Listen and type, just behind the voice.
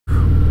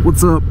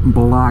What's up,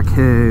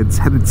 Blockheads?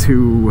 Headed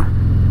to...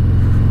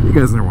 You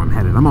guys know where I'm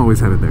headed. I'm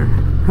always headed there.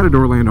 Headed to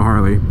Orlando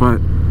Harley, but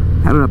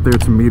headed up there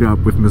to meet up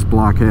with Miss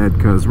Blockhead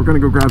because we're going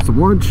to go grab some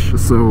lunch,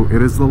 so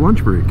it is the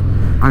lunch break.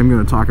 I'm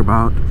going to talk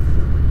about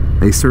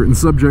a certain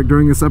subject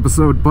during this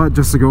episode, but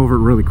just to go over it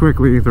really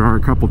quickly, there are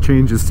a couple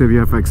changes to the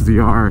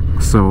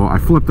FXDR. So I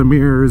flipped the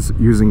mirrors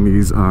using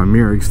these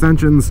mirror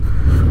extensions,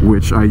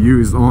 which I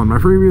used on my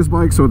previous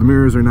bike, so the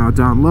mirrors are now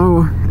down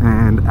low,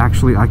 and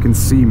actually I can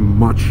see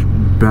much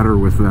better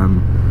with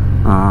them.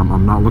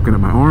 I'm not looking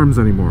at my arms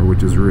anymore,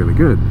 which is really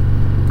good.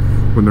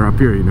 When they're up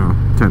here, you know,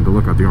 tend to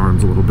look at the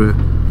arms a little bit,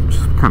 which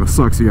kind of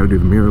sucks. You got to do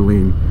the mirror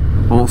lean.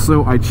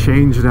 Also, I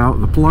changed out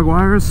the plug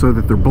wires so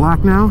that they're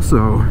black now,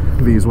 so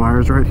these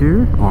wires right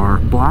here are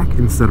black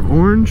instead of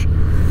orange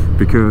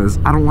because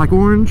I don't like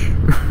orange.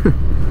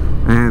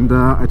 And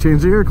I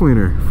changed the air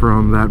cleaner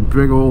from that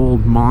big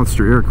old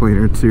monster air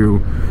cleaner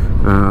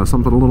to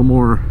something a little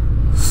more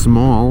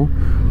small,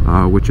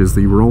 which is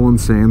the Roland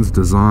Sands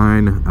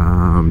Design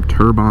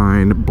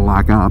Turbine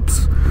Black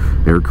Ops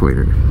air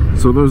cleaner.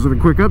 So those are the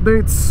quick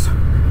updates.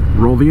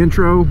 Roll the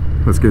intro.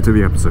 Let's get to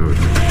the episode.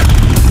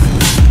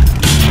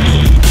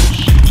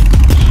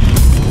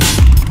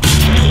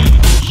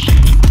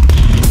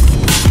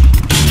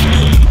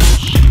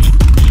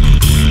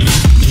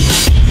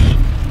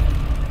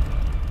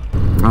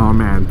 Oh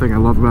man, the thing I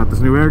love about this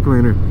new air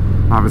cleaner,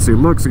 obviously it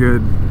looks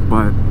good,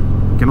 but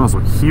you can also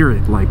hear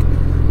it. Like,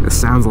 it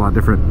sounds a lot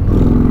different.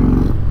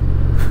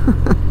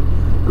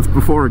 It's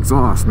before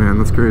exhaust, man.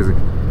 That's crazy.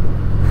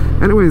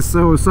 Anyways,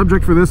 so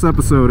subject for this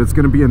episode, it's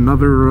going to be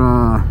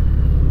another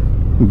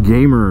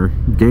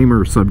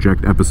gamer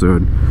subject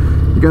episode.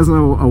 You guys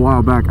know a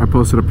while back I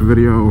posted up a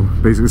video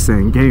basically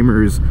saying,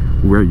 gamers,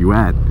 where you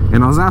at?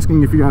 And I was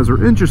asking if you guys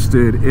were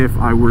interested if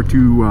I were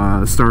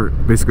to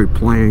start basically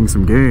playing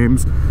some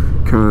games,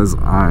 because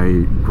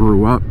I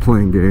grew up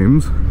playing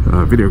games,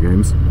 video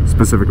games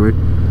specifically,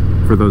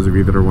 for those of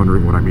you that are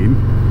wondering what I mean.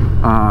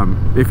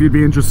 If you'd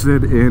be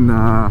interested in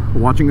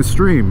watching a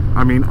stream.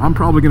 I mean, I'm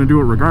probably going to do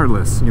it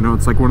regardless. You know,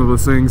 it's like one of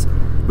those things.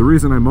 The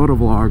reason I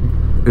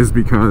motovlog is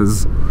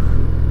because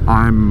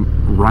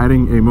I'm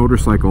riding a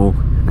motorcycle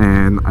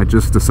and I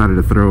just decided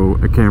to throw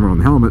a camera on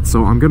the helmet,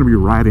 so I'm going to be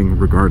riding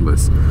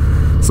regardless.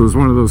 So it's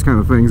one of those kind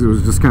of things. It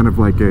was just kind of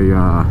like a,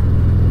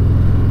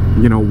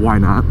 you know, why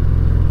not?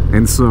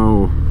 And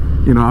so,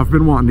 you know, I've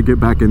been wanting to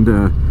get back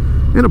into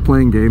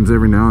playing games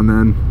every now and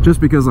then, just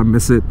because I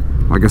miss it.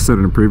 Like I said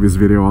in a previous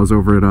video, I was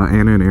over at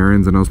Anna and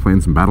Aaron's and I was playing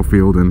some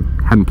Battlefield and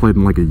hadn't played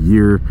in like a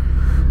year,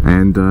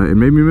 and it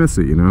made me miss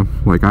it, you know?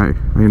 Like I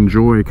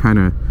enjoy kind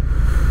of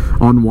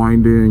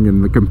unwinding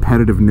and the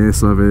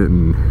competitiveness of it,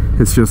 and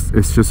it's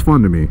just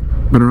fun to me.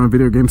 Been around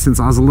video games since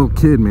I was a little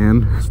kid,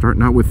 man,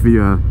 starting out with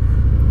the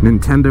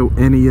Nintendo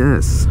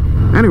NES.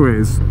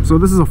 Anyways, so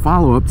this is a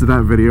follow-up to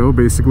that video.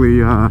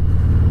 Basically, a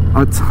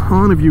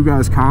ton of you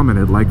guys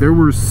commented. Like, there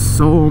were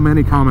so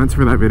many comments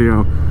for that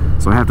video,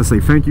 so I have to say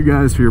thank you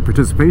guys for your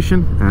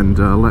participation and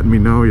letting me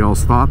know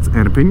y'all's thoughts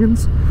and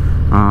opinions.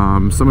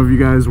 Some of you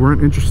guys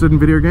weren't interested in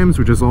video games,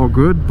 which is all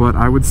good, but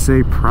I would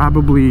say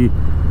probably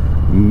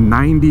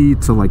 90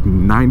 to like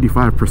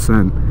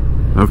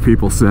 95% of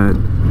people said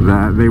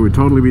that they would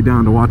totally be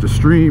down to watch a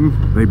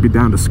stream. They'd be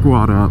down to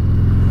squat up.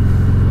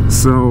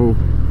 So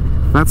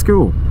that's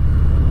cool.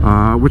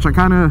 Which I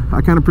kind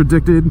of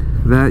predicted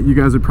that you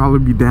guys would probably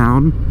be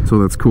down, so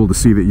that's cool to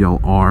see that y'all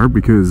are,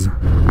 because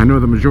I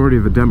know the majority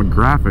of the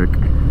demographic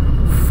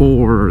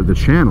for the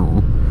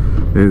channel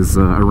is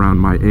around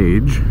my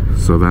age,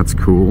 so that's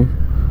cool.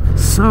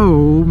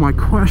 So my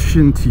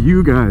question to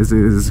you guys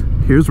is,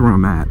 here's where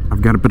I'm at.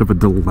 I've got a bit of a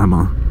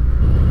dilemma.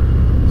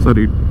 So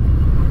dude,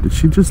 did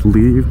she just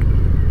leave?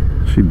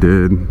 She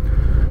did.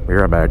 Be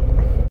right back.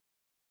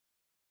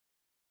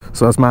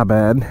 So that's my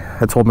bad.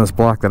 I told Miss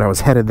Block that I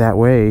was headed that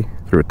way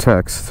through a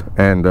text,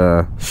 and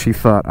she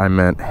thought I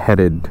meant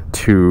headed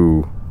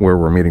to where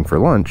we're meeting for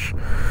lunch,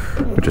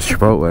 which is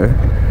Chipotle,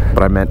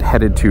 but I meant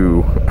headed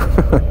to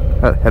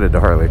headed to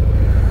Harley.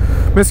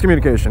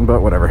 Miscommunication,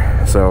 but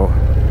whatever. So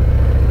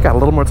got a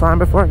little more time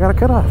before I gotta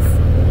cut off.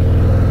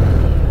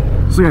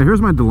 So yeah,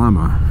 here's my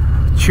dilemma.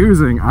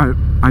 Choosing,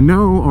 I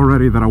know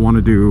already that I want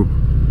to do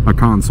a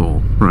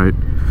console, right?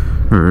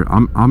 Or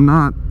I'm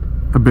not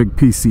a big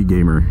PC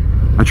gamer.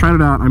 I tried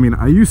it out. I mean,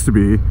 I used to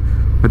be.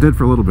 I did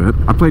for a little bit.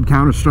 I played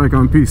Counter-Strike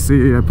on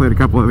PC. I played a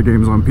couple other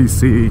games on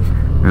PC,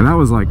 and that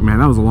was like, man,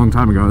 that was a long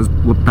time ago. It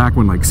was back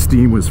when like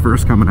Steam was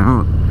first coming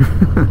out.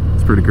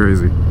 It's pretty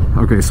crazy.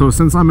 Okay, so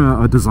since I'm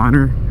a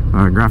designer,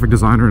 a graphic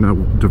designer and a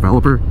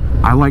developer,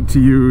 I like to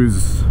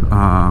use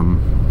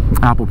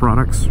Apple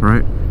products,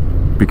 right?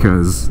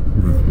 Because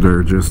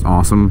they're just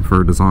awesome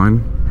for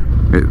design.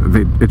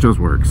 It just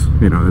works,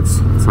 you know. It's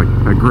like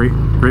a great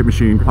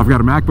machine. I've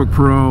got a MacBook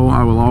Pro.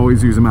 I will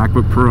always use a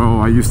MacBook Pro.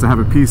 I used to have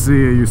a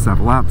PC. I used to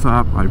have a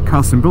laptop. I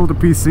custom built a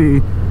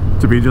PC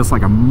to be just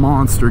like a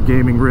monster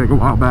gaming rig a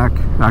while back.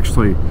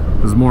 Actually,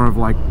 it was more of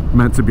like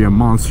meant to be a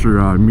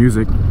monster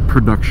music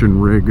production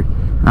rig.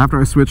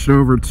 After I switched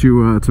over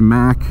to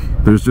Mac,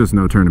 there's just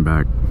no turning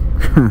back.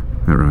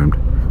 That rhymed.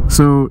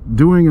 So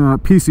doing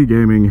PC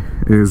gaming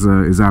is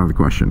out of the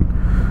question.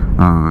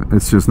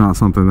 It's just not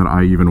something that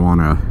I even want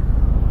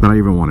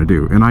to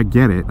do. And I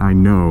get it. I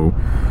know,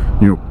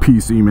 you know,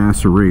 PC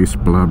Master Race,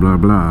 blah blah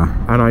blah.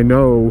 And I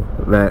know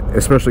that,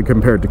 especially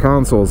compared to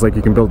consoles, like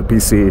you can build a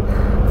PC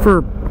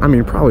for, I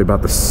mean, probably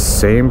about the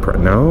same price.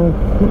 No,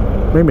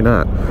 maybe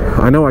not.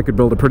 I know I could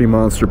build a pretty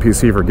monster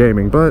PC for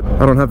gaming, but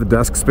I don't have the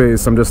desk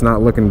space. I'm just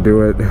not looking to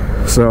do it.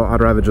 So I'd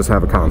rather just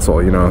have a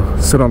console, you know,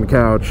 sit on the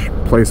couch,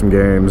 play some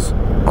games.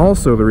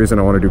 Also, the reason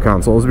I want to do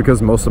console is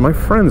because most of my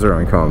friends are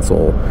on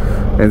console.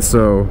 And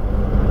so,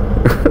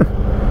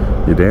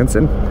 you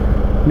dancing,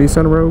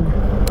 Nissan Rogue?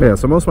 Yeah,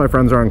 so most of my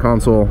friends are on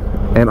console,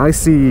 and I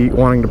see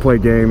wanting to play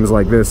games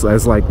like this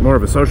as like more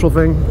of a social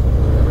thing,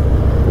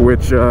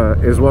 which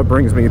is what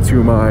brings me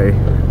to my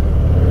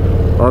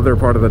other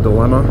part of the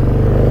dilemma,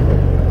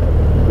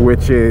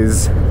 which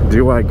is,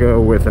 do I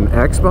go with an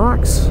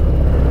Xbox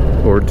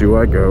or do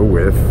I go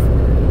with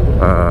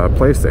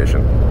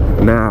PlayStation?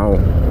 Now,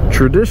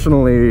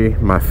 traditionally,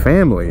 my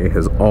family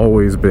has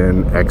always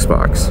been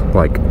Xbox,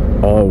 like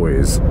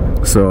always.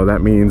 So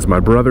that means my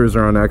brothers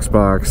are on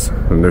Xbox,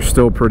 and they're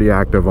still pretty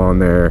active on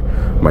there.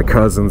 My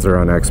cousins are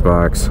on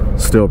Xbox,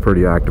 still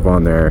pretty active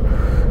on there.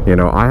 You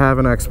know, I have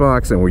an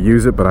Xbox and we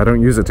use it, but I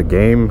don't use it to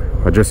game.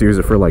 I just use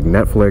it for like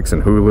Netflix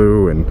and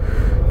Hulu and,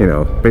 you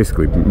know,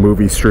 basically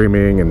movie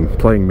streaming and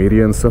playing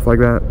media and stuff like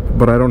that.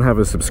 But I don't have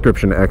a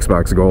subscription to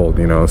Xbox Gold,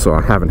 you know, so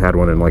I haven't had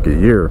one in like a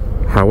year.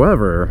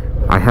 However,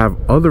 I have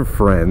other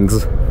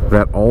friends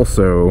that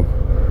also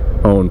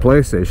own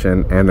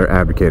PlayStation, and they're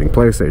advocating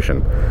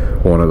PlayStation.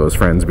 One of those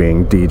friends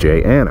being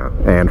DJ Anna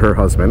and her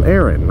husband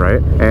Aaron,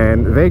 right?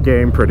 And they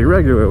game pretty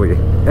regularly.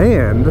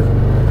 And,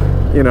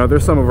 you know, they're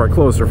some of our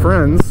closer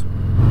friends,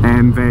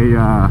 and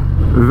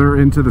they're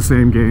into the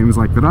same games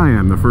like that I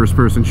am, the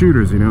first-person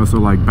shooters, you know, so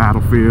like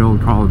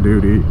Battlefield, Call of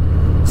Duty,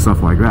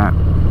 stuff like that.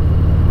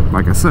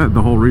 Like I said,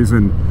 the whole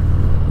reason,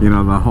 you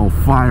know, the whole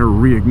fire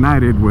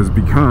reignited was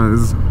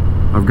because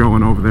of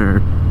going over there,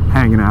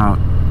 hanging out,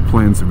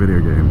 playing some video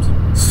games.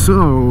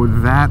 So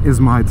that is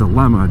my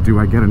dilemma. Do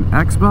I get an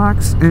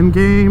Xbox in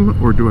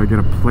game or do I get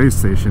a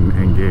PlayStation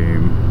in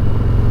game?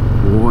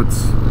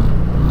 What's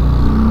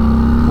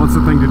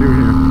the thing to do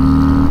here?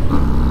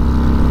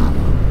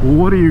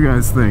 What do you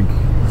guys think?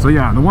 So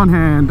yeah, on the one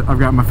hand, I've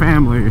got my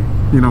family,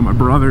 you know, my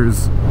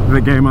brothers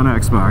that game on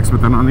Xbox,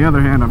 but then on the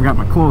other hand, I've got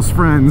my close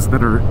friends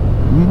that are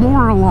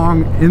more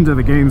along into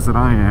the games that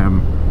I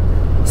am.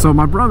 So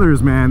my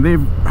brothers, man,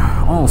 they've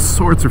all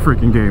sorts of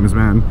freaking games,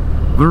 man.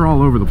 They're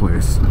all over the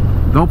place.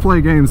 They'll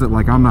play games that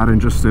like I'm not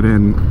interested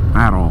in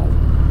at all.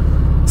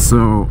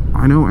 So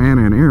I know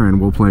Anna and Aaron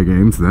will play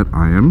games that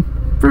I am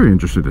very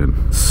interested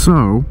in.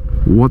 So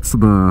what's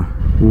the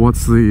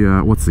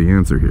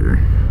answer here?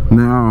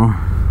 Now,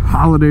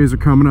 holidays are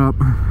coming up.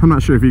 I'm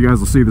not sure if you guys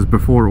will see this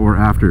before or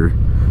after,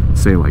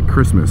 say like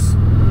Christmas.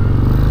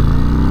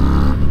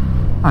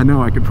 I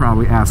know I could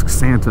probably ask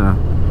Santa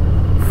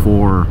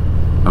for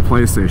a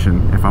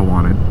PlayStation if I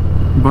wanted,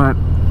 but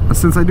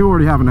since I do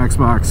already have an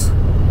Xbox,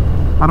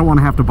 I don't want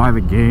to have to buy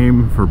the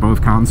game for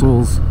both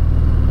consoles,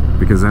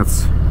 because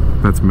that's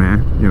meh,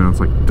 you know, it's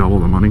like double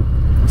the money.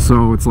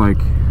 So it's like,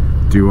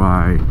 do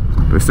I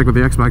stick with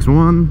the Xbox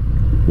One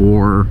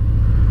or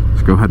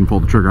just go ahead and pull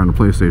the trigger on the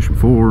PlayStation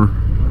 4?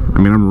 I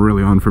mean, I'm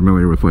really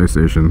unfamiliar with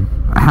PlayStation.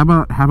 How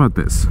about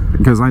this?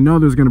 Because I know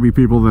there's going to be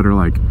people that are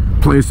like,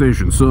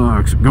 PlayStation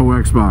sucks, go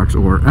Xbox,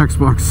 or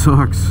Xbox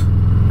sucks,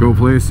 go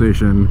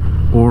PlayStation,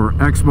 or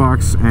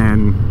Xbox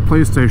and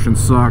PlayStation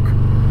suck,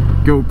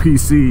 go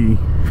PC.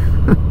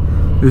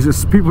 It's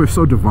just, people are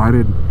so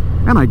divided,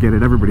 and I get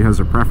it, everybody has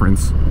their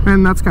preference,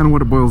 and that's kind of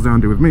what it boils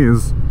down to with me,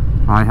 is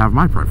I have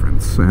my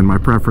preference, and my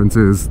preference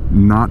is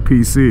not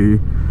PC,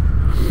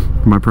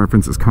 my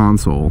preference is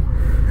console.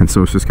 And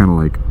so it's just kind of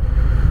like,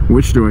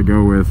 which do I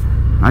go with?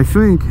 I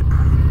think,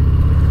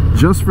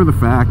 just for the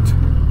fact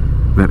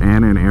that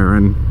Anna and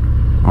Aaron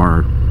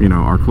are, you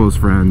know, our close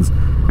friends,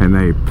 and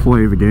they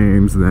play the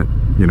games that,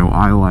 you know,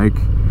 I like,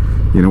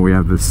 you know, we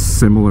have this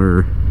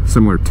similar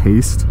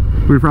taste,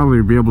 we'd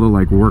probably be able to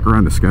like work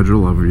around the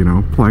schedule of, you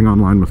know, playing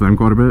online with them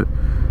quite a bit.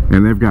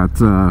 And they've got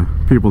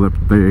people that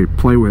they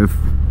play with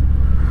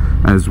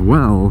as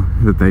well,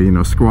 that they, you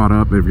know, squad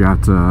up. They've got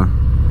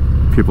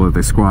people that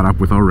they squad up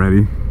with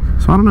already.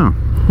 So I don't know,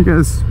 you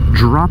guys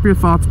drop your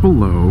thoughts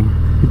below,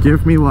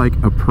 give me like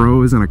a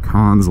pros and a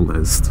cons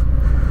list.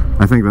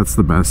 I think that's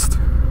the best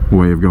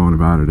way of going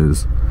about it,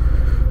 is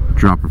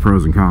drop a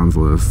pros and cons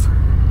list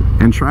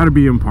and try to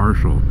be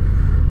impartial.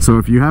 So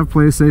if you have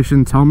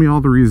PlayStation, tell me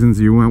all the reasons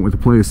you went with a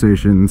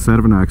PlayStation instead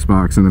of an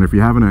Xbox, and then if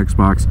you have an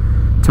Xbox,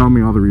 tell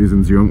me all the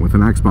reasons you went with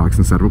an Xbox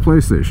instead of a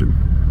PlayStation.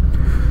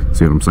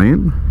 See what I'm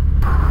saying?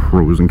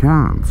 Pros and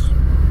cons.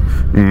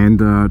 And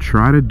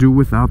try to do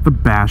without the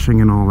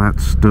bashing and all that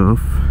stuff.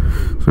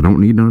 So I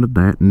don't need none of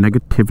that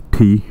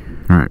negativity.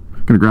 Alright,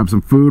 gonna grab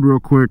some food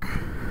real quick,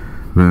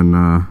 then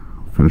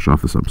finish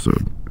off this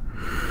episode.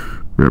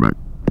 Be right back.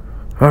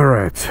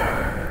 Alright,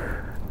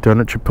 done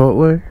at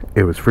Chipotle.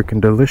 It was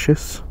freaking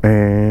delicious,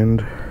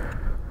 and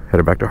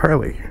headed back to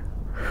Harley.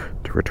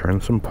 to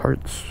return some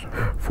parts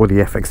for the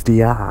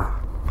FXDR.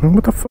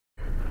 What the fuck?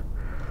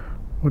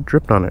 What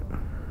dripped on it?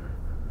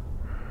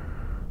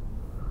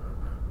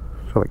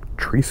 So like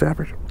tree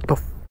sappers? What the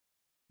f?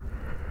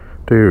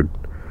 Dude,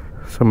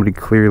 somebody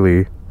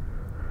clearly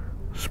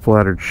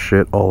splattered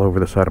shit all over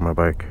the side of my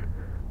bike.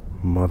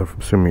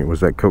 Assuming it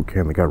was that Coke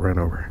can that got ran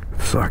over.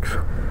 It sucks.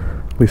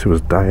 At least it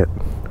was Diet.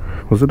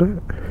 Was it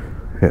Diet?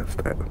 Yeah, it's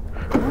Diet.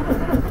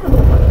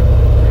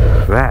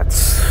 That's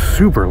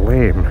super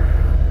lame.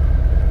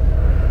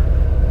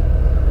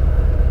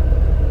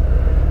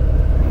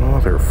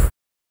 Motherf...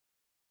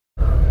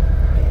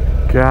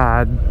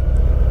 God.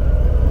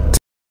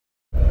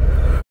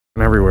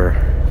 Everywhere.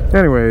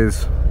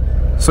 Anyways,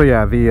 so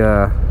yeah,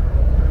 the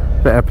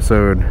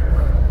episode.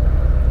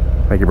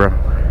 Thank you, bro.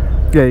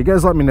 Yeah, you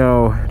guys let me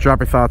know,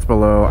 drop your thoughts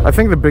below. I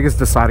think the biggest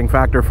deciding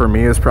factor for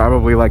me is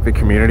probably like the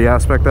community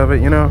aspect of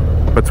it, you know,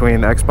 between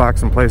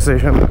Xbox and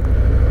PlayStation,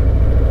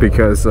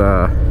 because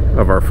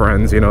of our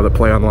friends, you know, that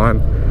play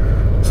online.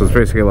 So it's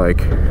basically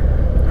like,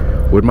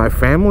 would my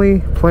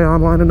family play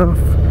online enough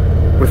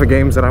with the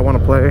games that I want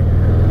to play?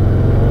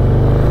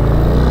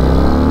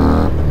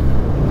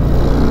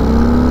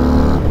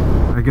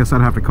 I guess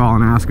I'd have to call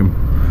and ask him,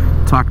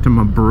 talk to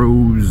my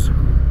bros.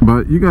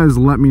 But you guys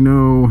let me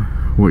know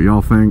what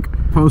y'all think.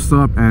 Post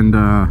up, and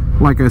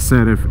like I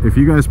said, if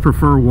you guys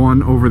prefer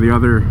one over the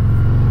other,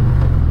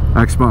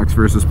 Xbox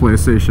versus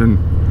PlayStation,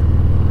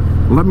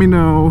 let me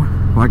know.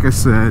 Like I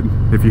said,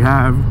 if you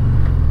have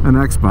an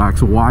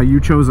Xbox, why you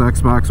chose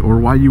Xbox, or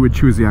why you would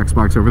choose the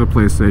Xbox over the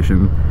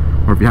PlayStation,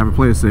 or if you have a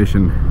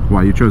PlayStation,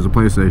 why you chose a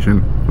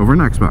PlayStation over an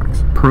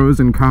Xbox.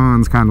 Pros and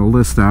cons kind of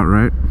list out,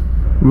 right?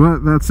 But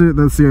that's it,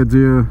 that's the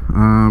idea.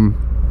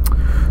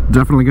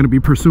 Definitely going to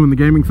be pursuing the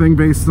gaming thing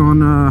based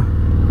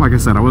on, like I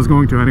said, I was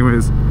going to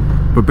anyways,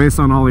 but based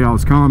on all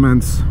y'all's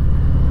comments,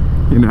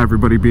 you know,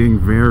 everybody being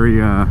very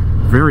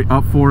very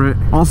up for it.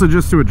 Also,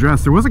 just to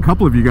address, there was a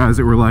couple of you guys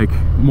that were like,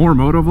 more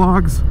moto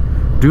vlogs.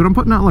 Dude, I'm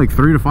putting out like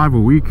 3 to 5 a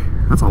week.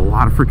 That's a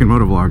lot of freaking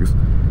moto vlogs.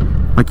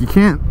 Like, you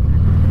can't...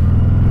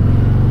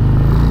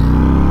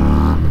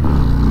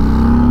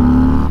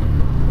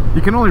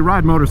 You can only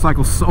ride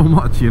motorcycles so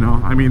much, you know?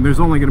 I mean, there's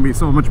only going to be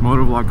so much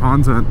motovlog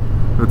content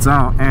that's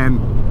out,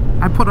 and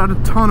I put out a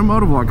ton of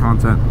motovlog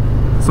content.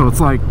 So it's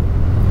like,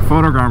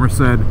 Photogrammer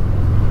said,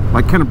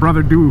 like, can a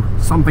brother do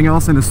something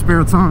else in his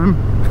spare time?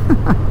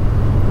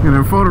 You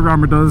know,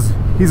 Photogrammer does,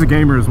 he's a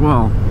gamer as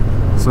well.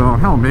 So,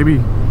 hell, maybe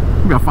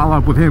I'll follow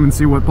up with him and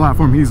see what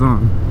platform he's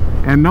on.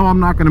 And no, I'm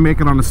not going to make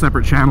it on a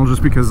separate channel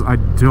just because I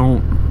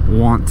don't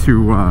want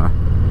to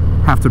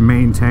have to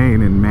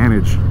maintain and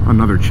manage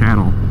another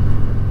channel.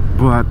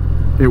 But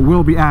it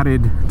will be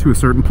added to a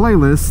certain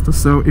playlist,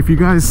 so if you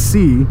guys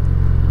see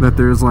that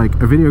there's like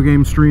a video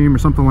game stream or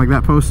something like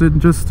that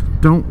posted, just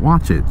don't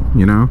watch it,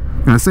 you know?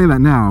 And I say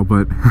that now,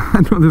 but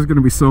I know there's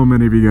gonna be so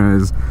many of you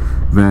guys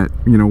that,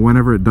 you know,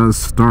 whenever it does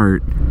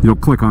start, you'll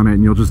click on it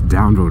and you'll just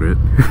downvote it.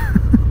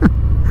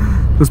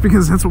 Just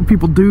because that's what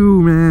people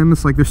do, man.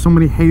 It's like there's so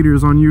many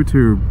haters on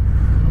YouTube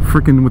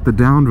freaking with the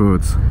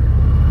downvotes.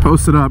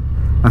 Posted up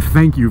a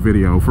thank you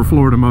video for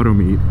Florida Moto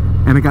Meet,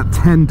 and it got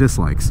 10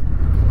 dislikes.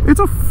 It's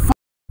a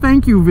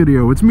thank you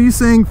video. It's me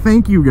saying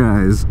thank you,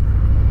 guys.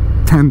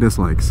 10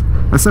 dislikes.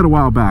 I said a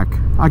while back,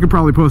 I could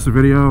probably post a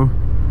video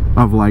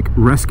of like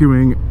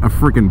rescuing a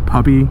freaking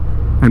puppy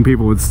and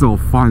people would still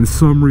find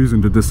some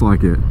reason to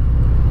dislike it.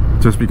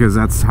 Just because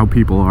that's how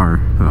people are.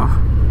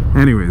 Ugh.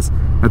 Anyways,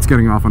 that's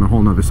getting off on a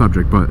whole nother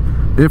subject, but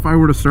if I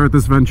were to start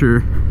this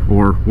venture,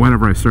 or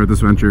whenever I start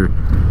this venture,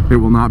 it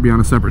will not be on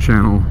a separate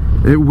channel.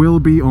 It will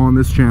be on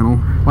this channel.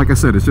 Like I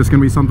said, it's just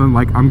gonna be something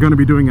like, I'm gonna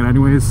be doing it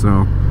anyways,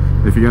 so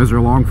if you guys are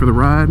along for the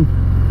ride,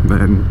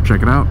 then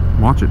check it out,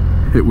 watch it.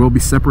 It will be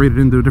separated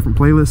into a different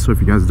playlist, so if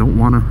you guys don't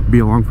want to be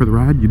along for the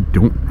ride, you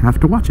don't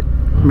have to watch it.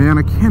 Man,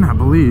 I cannot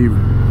believe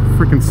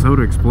freaking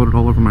soda exploded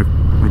all over my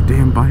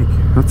damn bike.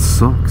 That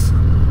sucks.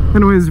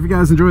 Anyways, if you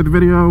guys enjoyed the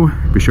video,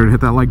 be sure to hit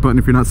that like button.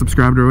 If you're not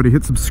subscribed already,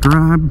 hit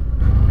subscribe.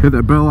 Hit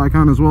that bell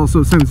icon as well so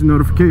it sends you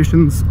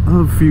notifications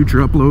of future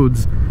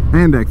uploads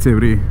and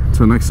activity.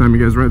 Until next time,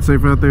 you guys ride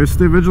safe out there,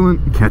 stay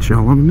vigilant, catch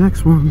y'all on the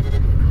next one.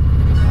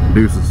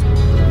 Deuces.